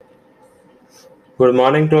Good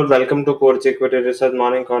morning to all. Welcome to Core Equity Research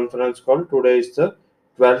Morning Conference Call. Today is the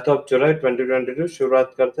 12th of July 2022.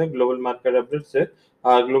 शुरुआत करते हैं global market update से।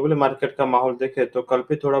 Global market का माहौल देखें तो कल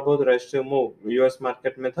भी थोड़ा बहुत रेस्टिव मूव यूएस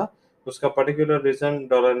मार्केट में था। उसका पर्टिकुलर रीजन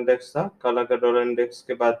डॉलर इंडेक्स था। कल अगर डॉलर इंडेक्स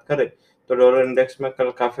की बात करें तो डॉलर इंडेक्स में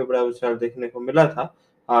कल काफी बड़ा उछाल देखने को मिला था।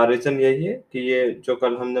 रीजन यही है कि ये जो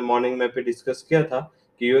कल हमने मॉर्निंग में भी डिस्कस किया था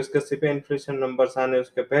कि यूएस के सीपीआई इन्फ्लेशन नंबर्स आने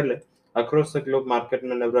उसके पहले अक्रॉस द ग्लोब मार्केट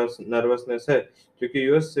में नर्वसनेस है, क्योंकि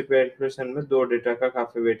यूएस सीपीआई इन्फ्लेशन में दो डेटा का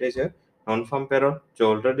काफी वेटेज है। नॉन फार्म पेरोल जो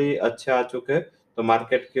ऑलरेडी अच्छे आ चुके हैं, तो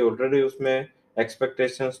मार्केट की ऑलरेडी उसमें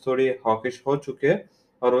एक्सपेक्टेशंस थोड़ी हॉकिश हो चुके हैं।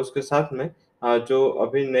 और उसके साथ में जो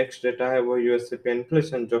अभी नेक्स्ट डेटा है वो यूएस सीपीआई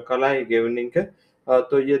इन्फ्लेशन जो कल आएगी इवनिंग के।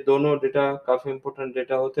 तो ये दोनों डेटा काफी इंपॉर्टेंट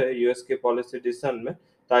डेटा होते हैं यूएस के पॉलिसी डिसीजन में।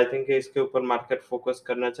 तो आई थिंक इसके ऊपर मार्केट फोकस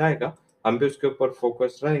करना चाहेगा। हम भी उसके ऊपर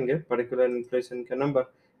फोकस रहेंगे। पर्टिकुलर इन्फ्लेशन के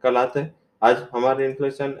नंबर कल आते हैं। आज हमारे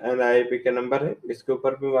इन्फ्लेशन एंड आईआईपी के नंबर है, इसके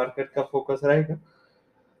ऊपर भी मार्केट का फोकस रहेगा।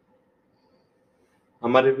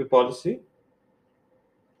 हमारी भी पॉलिसी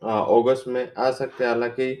अगस्त में आ सकते हैं।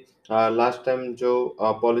 हालांकि लास्ट टाइम जो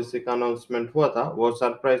पॉलिसी का अनाउंसमेंट हुआ था वो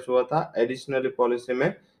सरप्राइज हुआ था। एडिशनली पॉलिसी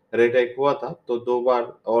में रेट हाइक हुआ था, तो दो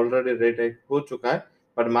बार ऑलरेडी रेट हाइक हो चुका है।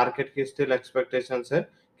 पर मार्केट की स्टिल एक्सपेक्टेशंस है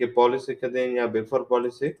कि पॉलिसी के दिन या बिफोर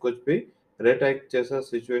पॉलिसी कुछ भी रेट हाइक जैसा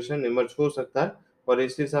सिचुएशन इमर्ज हो सकता है। और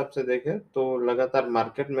इस हिसाब से देखें तो लगातार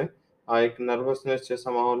मार्केट में एक नर्वसनेस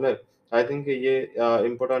जैसा माहौल है। आई थिंक ये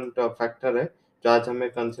इम्पोर्टेंट फैक्टर है जो आज हमें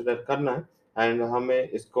कंसिडर करना है एंड हमें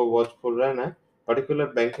इसको वॉचफुल रहना है। पर्टिकुलर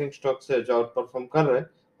बैंकिंग स्टॉक से जो आउट परफॉर्म कर रहे हैं,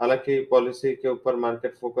 हालांकि पॉलिसी के ऊपर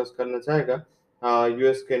मार्केट फोकस करना चाहेगा।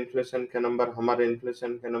 यूएस के इन्फ्लेशन के नंबर, हमारे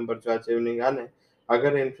इन्फ्लेशन के नंबर जो आज इवनिंग आने,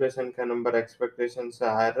 अगर इन्फ्लेशन का नंबर एक्सपेक्टेशन से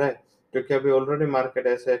हायर रहे, क्योंकि अभी ऑलरेडी मार्केट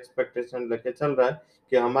ऐसे एक्सपेक्टेशन लेके चल रहा है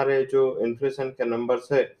कि हमारे जो इन्फ्लेशन के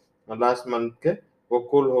नंबर्स है लास्ट मंथ के वो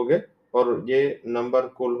कूल हो गए और ये नंबर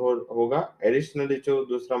कूल होगा। एडिशनली जो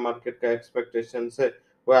दूसरा मार्केट का एक्सपेक्टेशन है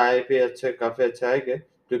वो आईपी अच्छे काफी अच्छे आएंगे,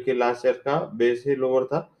 क्योंकि लास्ट ईयर का बेस ही लोअर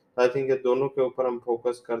था। आई थिंक ये दोनों के ऊपर हम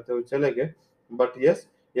फोकस करते हुए चलेंगे। बट यस,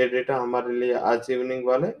 ये डेटा हमारे लिए आज इवनिंग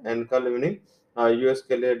वाले एंड कल इवनिंग यूएस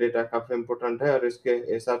के लिए डेटा काफी इंपॉर्टेंट है। और इसके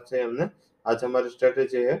हिसाब से हमने आज हमारी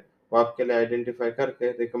स्ट्रेटेजी है वो आपके लिए आइडेंटिफाई करके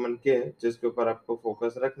रिकमेंड किए हैं, जिसके ऊपर आपको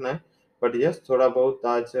फोकस रखना है। बट यस, थोड़ा बहुत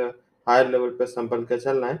आज हायर लेवल पे संभल के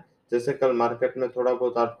चलना है। जैसे कल मार्केट में थोड़ा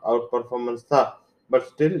बहुत आउट परफॉर्मेंस था, बट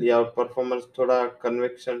स्टिल ये आउट परफॉर्मेंस थोड़ा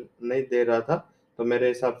कन्विक्शन नहीं दे रहा था। तो मेरे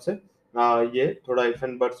हिसाब से ये थोड़ा इफ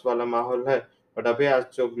एंड बट्स वाला माहौल है। बट अभी आज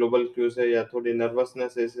जो ग्लोबल क्यूज है या थोड़ी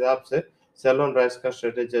नर्वसनेस है, इस हिसाब से सेल ऑन राइज का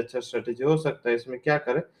स्ट्रेटेजी अच्छा स्ट्रेटेजी हो सकता है। इसमें क्या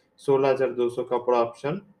करें, 16,200 का पूरा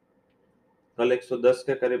ऑप्शन कल 110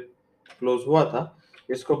 के करीब क्लोज हुआ था,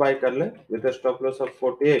 इसको बाय कर ले with stop loss of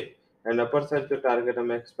 48 and upper side जो टारगेट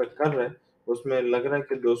हम एक्सपेक्ट कर रहे हैं उसमें लग रहा है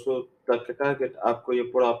कि 200 तक के टारगेट आपको ये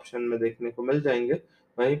पूरा ऑप्शन में देखने को मिल जाएंगे।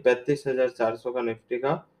 वहीं 35,400 का निफ्टी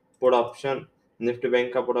का पूरा ऑप्शन, निफ्टी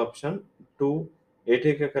बैंक का पूरा ऑप्शन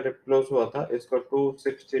 280 के करीब क्लोज हुआ था, इसको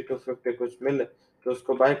 260 250 कुछ मिले तो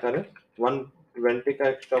उसको बाय करें। 120 का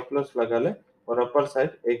एक स्टॉप लॉस लगा ले और अपर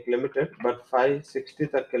साइड एक लिमिटेड बट 560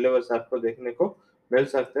 तक के लेवल्स आपको देखने को मिल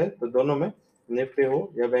सकते हैं। तो दोनों में, निफ्टी हो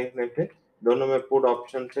या बैंक निफ्टी, दोनों में पुट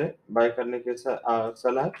ऑप्शन से बाय करने की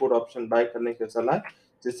सलाह है, पुट ऑप्शन बाय करने की सलाह है,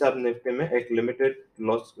 जिससे आप निफ्टी में एक लिमिटेड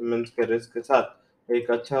लॉस मीन्स के रिस्क के साथ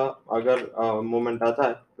एक अच्छा अगर मूवमेंट आता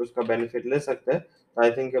है तो उसका बेनिफिट ले सकते हैं।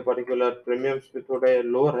 आई थिंक पर्टिकुलर प्रीमियम्स भी थोड़े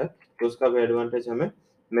लोअर है, तो उसका भी एडवांटेज हमें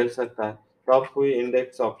मिल सकता है। टॉप हुई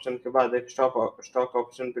इंडेक्स ऑप्शन के बाद एक स्टॉक स्टॉक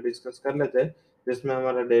ऑप्शन पे डिस्कस कर लेते हैं, जिसमें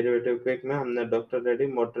हमारा डेरिवेटिव पिक में हमने doctor Reddy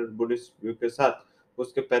motor bullish view के साथ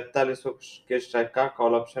उसके 4500 के स्ट्राइक का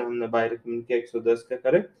कॉल ऑप्शन हमने बाय रिकमेंड किया 110 के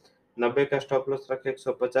करीब। 90 का स्टॉप लॉस रखे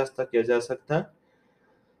 150 तक किया जा सकता है।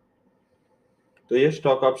 तो ये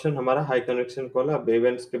स्टॉक ऑप्शन हमारा हाई कन्विक्शन कॉल है। अब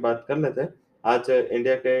इवेंट्स की बात कर लेते हैं। आज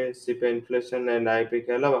इंडिया के सीपीआई इन्फ्लेशन एंड आईपी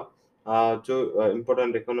के अलावा जो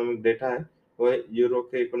इम्पोर्टेंट इकोनॉमिक डेटा है वो है यूरो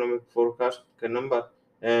के इकोनॉमिक फोरकास्ट के number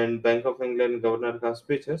and bank of England governor का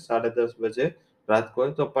स्पीच है 10:30 बजे रात को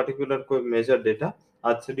है। तो पर्टिकुलर कोई मेजर डेटा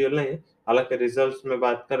आज शेड्यूल नहीं है। हालांकि रिजल्ट्स में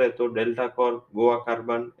बात करें तो delta Corp, Goa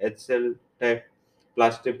carbon, HCL take,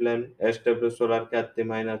 plastic plan, SW solar के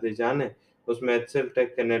तिमाही नतीजे आने, उसमें एचसीएल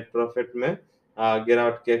टेक के नेट प्रॉफिट में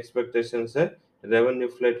गिरावट की एक्सपेक्टेशन है। रेवेन्यू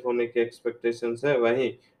फ्लैट होने की एक्सपेक्टेशन है।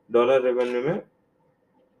 वहीं डॉलर रेवेन्यू में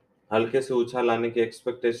हल्के से उछाल आने की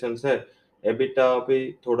एक्सपेक्टेशन है। एबिटा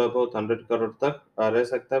भी थोड़ा बहुत 100 करोड़ तक रह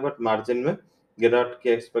सकता है, बट मार्जिन में गिरावट की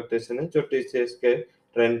एक्सपेक्टेशन है। जो टीसीएस के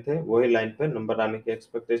ट्रेंड थे वही लाइन पे नंबर आने की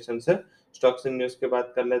एक्सपेक्टेशन है। स्टॉक्स इन न्यूज की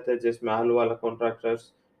बात कर लेते हैं, जिसमें आलू वाला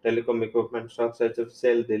contractors, telecom equipment stocks,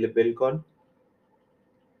 HFCL, Dilip Buildcon,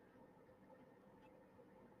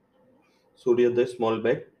 Suryoday Small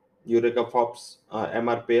Bag, Eureka Forbes,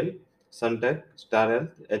 MRPL, Suntech, Star Health,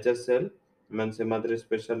 HSL, means Himadri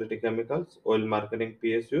Specialty Chemicals, Oil Marketing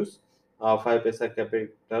PSUs, 5 पैसा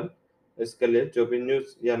कैपिटल। इसके लिए जो भी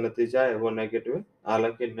न्यूज या नतीजा है वो नेगेटिव है,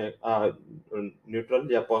 हालांकि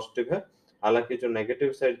न्यूट्रल या पॉजिटिव है। हालांकि जो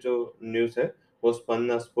नेगेटिव साइड जो न्यूज है वो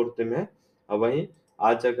स्पंदना स्फूर्ति में है। वहीं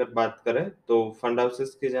आज अगर बात करें तो फंड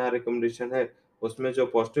हाउसेस की जहाँ रिकमेंडेशन है उसमें जो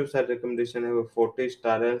पॉजिटिव साइड रिकमेंडेशन है वो 40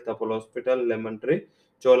 star health, Apollo hospital, lemon tree,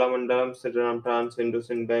 Cholamandalam, Shriram trans,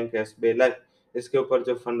 IndusInd bank, SBI life, इसके ऊपर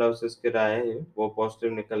जो फंड हाउसेस की राय है वो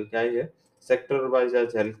पॉजिटिव निकल के आई है। सेक्टर वाइज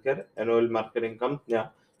आज health care and oil marketing कंपनियां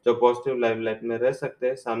जो पॉजिटिव लाइमलाइट में रह सकते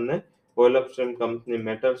हैं, सामने oil upstream company,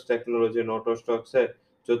 metals technology, Noto stocks है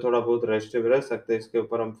जो थोड़ा बहुत रेस्टिव रह सकते हैं, इसके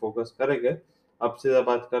ऊपर हम फोकस करेंगे। अब सीधा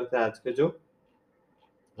बात करते हैं आज के जो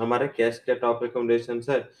हमारे कैश के टॉप रिकमेंडेशन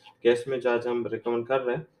है। कैश में जो आज हम रिकमेंड कर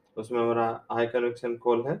रहे हैं उसमें हमारा हाई कन्विक्शन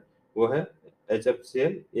कॉल है वो है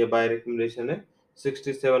HFCL, ये बाय रिकमेंडेशन है।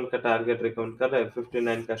 67 का टारगेट रिकमेंड कर रहे हैं,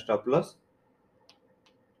 59 का स्टॉप लॉस।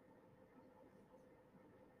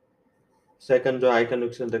 सेकंड जो हाई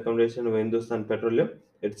कन्विक्शन रिकमेंडेशन है वो Hindustan petroleum,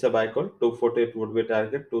 it's a bye call, 248 would be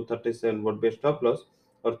target, 237 would be stop loss.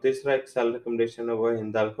 और तीसरा एक सेल रिकमेंडेशन है वो है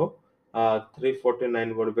Hindalco, 349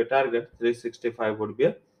 would be target, 365 would be a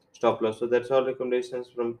stop loss. So that's all recommendations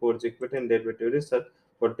from Coach Equity and Derivative Research.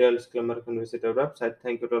 For detailed disclaimer, can visit our website.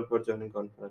 Thank you all for joining conference.